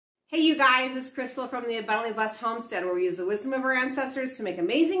Hey you guys, it's Crystal from the Abundantly Blessed Homestead, where we use the wisdom of our ancestors to make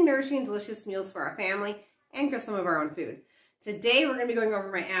amazing, nourishing, delicious meals for our family and cook some of our own food. Today we're going to be going over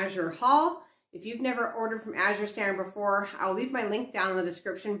my Azure haul. If you've never ordered from Azure Standard before, I'll leave my link down in the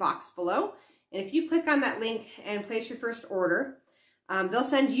description box below. And if you click on that link and place your first order, they'll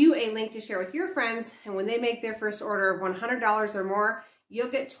send you a link to share with your friends. And when they make their first order of $100 or more, you'll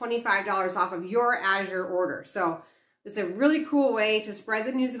get $25 off of your Azure order. So it's a really cool way to spread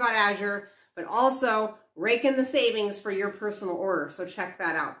the news about Azure, but also rake in the savings for your personal order. So check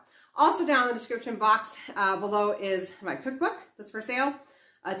that out. Also down in the description box below is my cookbook that's for sale.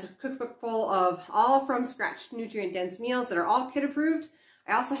 It's a cookbook full of all from scratch nutrient-dense meals that are all kid approved.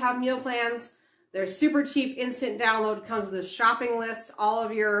 I also have meal plans. They're super cheap, instant download. Comes with a shopping list, all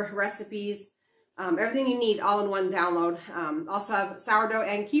of your recipes, everything you need all in one download. Also have sourdough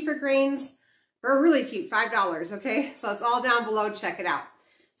and kefir grains for really cheap, $5, okay? So it's all down below, check it out.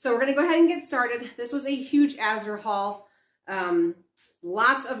 So we're gonna go ahead and get started. This was a huge Azure haul.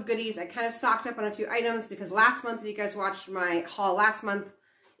 Lots of goodies. I kind of stocked up on a few items because last month, if you guys watched my haul last month,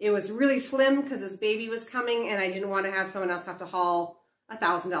 it was really slim because this baby was coming and I didn't want to have someone else have to haul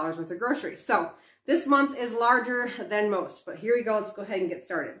 $1,000 worth of groceries. So this month is larger than most, but here we go. Let's go ahead and get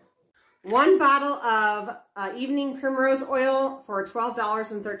started. One bottle of evening primrose oil for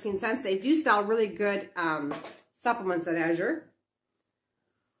 $12.13. They do sell really good supplements at Azure.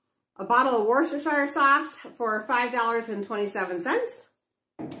 A bottle of Worcestershire sauce for $5.27.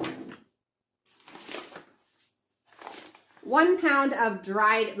 1 pound of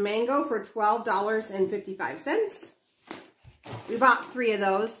dried mango for $12.55. We bought 3 of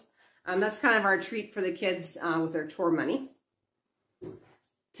those. That's kind of our treat for the kids with their chore money.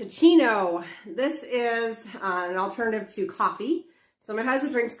 Tocino. This is an alternative to coffee. So my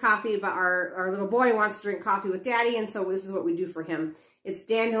husband drinks coffee, but our little boy wants to drink coffee with daddy, and so this is what we do for him. It's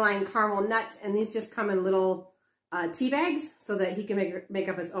dandelion caramel nut, and these just come in little tea bags so that he can make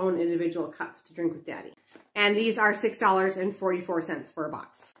up his own individual cup to drink with daddy. And these are $6.44 for a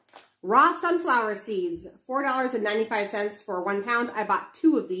box. Raw sunflower seeds, $4.95 for 1 pound. I bought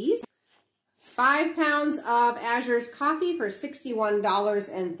 2 of these. 5 pounds of Azure's coffee for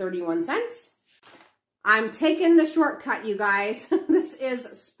 $61.31. I'm taking the shortcut, you guys. This is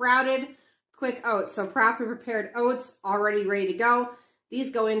sprouted quick oats. So properly prepared oats, already ready to go. These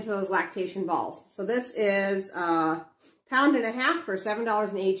go into those lactation balls. So this is a pound and a half for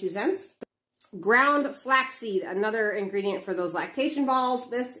 $7.82. Ground flaxseed, another ingredient for those lactation balls.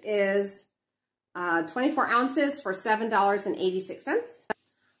 This is 24 ounces for $7.86.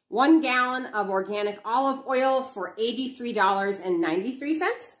 1 gallon of organic olive oil for $83.93.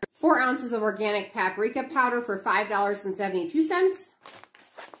 4 ounces of organic paprika powder for $5.72.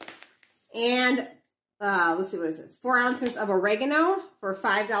 And let's see, what is this? 4 ounces of oregano for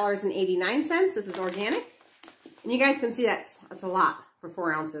 $5.89. This is organic. And you guys can see that's a lot for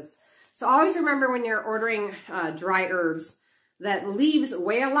 4 ounces. So always remember when you're ordering dry herbs that leaves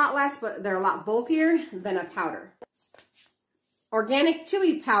weigh a lot less, but they're a lot bulkier than a powder. Organic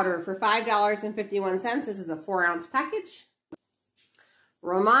chili powder for $5.51. This is a 4 ounce package.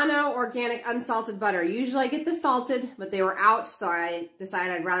 Romano organic unsalted butter. Usually I get the salted, but they were out, so I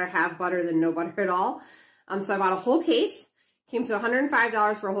decided I'd rather have butter than no butter at all. So I bought a whole case. Came to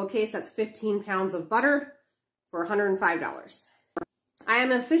 $105 for a whole case. That's 15 pounds of butter for $105. I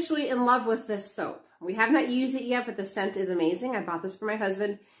am officially in love with this soap. We have not used it yet, but the scent is amazing. I bought this for my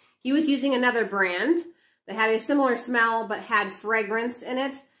husband. He was using another brand that had a similar smell but had fragrance in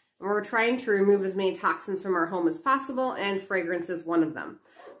it. And we're trying to remove as many toxins from our home as possible, and fragrance is one of them.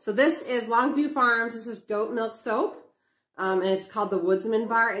 So this is Longview Farms. This is goat milk soap, and it's called the Woodsman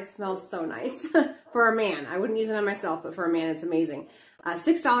Bar. It smells so nice for a man. I wouldn't use it on myself, but for a man, it's amazing.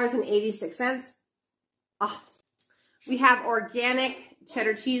 $6.86. Oh, we have organic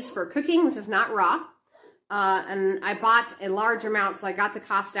cheddar cheese for cooking. This is not raw. And I bought a large amount, so I got the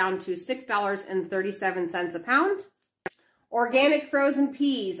cost down to $6.37 a pound. Organic frozen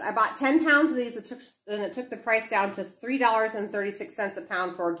peas. I bought 10 pounds of these, and it took the price down to $3.36 a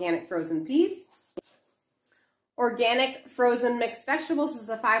pound for organic frozen peas. Organic frozen mixed vegetables. This is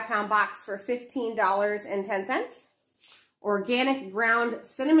a 5 pound box for $15.10. Organic ground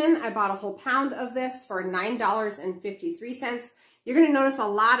cinnamon. I bought a whole pound of this for $9.53. You're going to notice a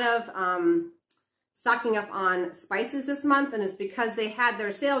lot of stocking up on spices this month, and it's because they had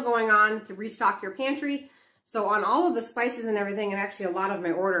their sale going on to restock your pantry. So on all of the spices and everything, and actually a lot of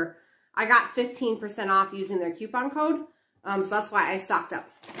my order, I got 15% off using their coupon code. So that's why I stocked up.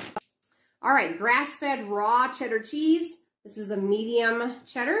 All right, grass-fed raw cheddar cheese. This is a medium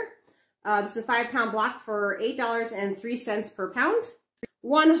cheddar. This is a 5 pound block for $8.03 per pound.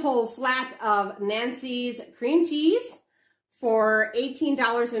 1 whole flat of Nancy's cream cheese for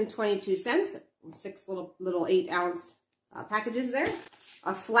 $18.22. 6 little 8-ounce packages there.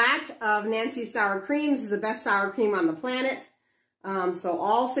 A flat of Nancy's sour cream. This is the best sour cream on the planet. So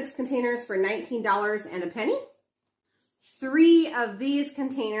all 6 containers for $19 and a penny. 3 of these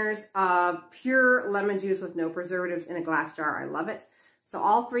containers of pure lemon juice with no preservatives in a glass jar. I love it. So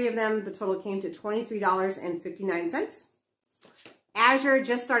all 3 of them, the total came to $23.59. Azure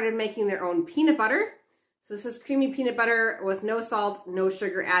just started making their own peanut butter. So this is creamy peanut butter with no salt, no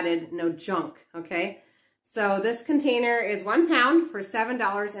sugar added, no junk, okay? So this container is 1 pound for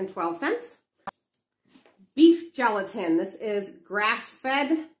 $7.12. Beef gelatin. This is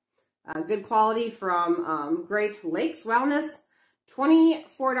grass-fed, good quality from Great Lakes Wellness.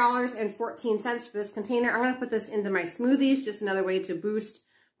 $24.14 for this container. I'm going to put this into my smoothies, just another way to boost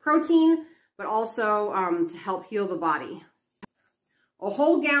protein, but also to help heal the body. A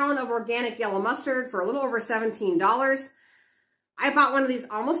whole gallon of organic yellow mustard for a little over $17. I bought one of these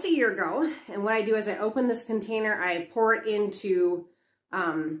almost a year ago, and what I do is I open this container, I pour it into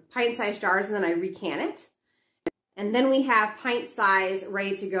pint-sized jars, and then I recan it. And then we have pint-size,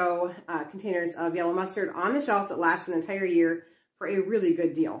 ready-to-go containers of yellow mustard on the shelf that last an entire year for a really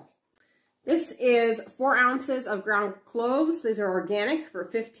good deal. This is 4 ounces of ground cloves. These are organic for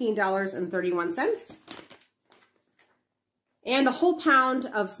 $15.31. And a whole pound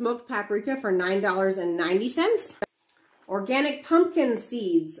of smoked paprika for $9.90. Organic pumpkin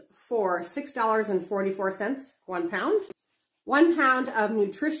seeds for $6.44, 1 pound. 1 pound of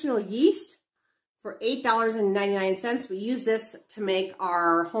nutritional yeast for $8.99. We use this to make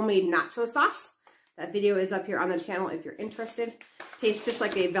our homemade nacho sauce. That video is up here on the channel if you're interested. Tastes just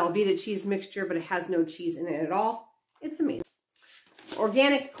like a Velveeta cheese mixture, but it has no cheese in it at all. It's amazing.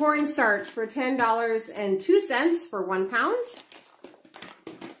 Organic cornstarch for $10.02 for 1 pound.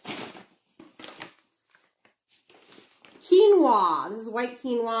 Quinoa. This is white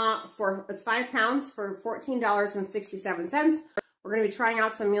quinoa it's 5 pounds for $14.67. We're going to be trying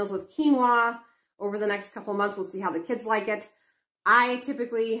out some meals with quinoa over the next couple months. We'll see how the kids like it. I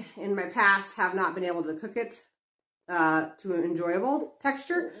typically, in my past, have not been able to cook it to an enjoyable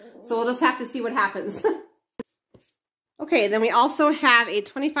texture. So we'll just have to see what happens. Okay, then we also have a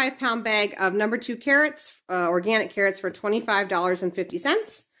 25-pound bag of No. 2 carrots, organic carrots for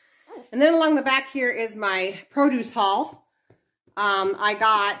 $25.50. And then along the back here is my produce haul. I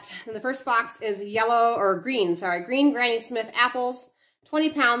got, the first box is green Granny Smith apples, 20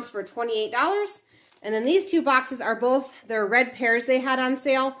 pounds for $28. And then these 2 boxes are both their red pears they had on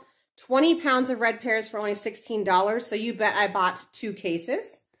sale. 20 pounds of red pears for only $16. So you bet I bought 2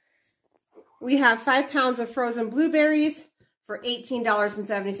 cases. We have 5 pounds of frozen blueberries for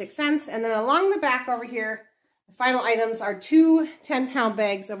 $18.76. And then along the back over here, the final items are 2 10-pound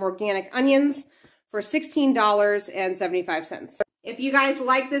bags of organic onions for $16.75. If you guys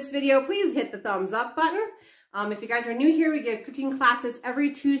like this video, please hit the thumbs up button. If you guys are new here, we give cooking classes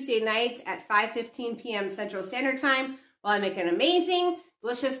every Tuesday night at 5:15 p.m. Central Standard Time while I make an amazing,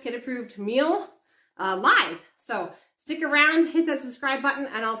 delicious, kid-approved meal live. So stick around, hit that subscribe button,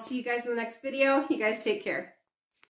 and I'll see you guys in the next video. You guys take care.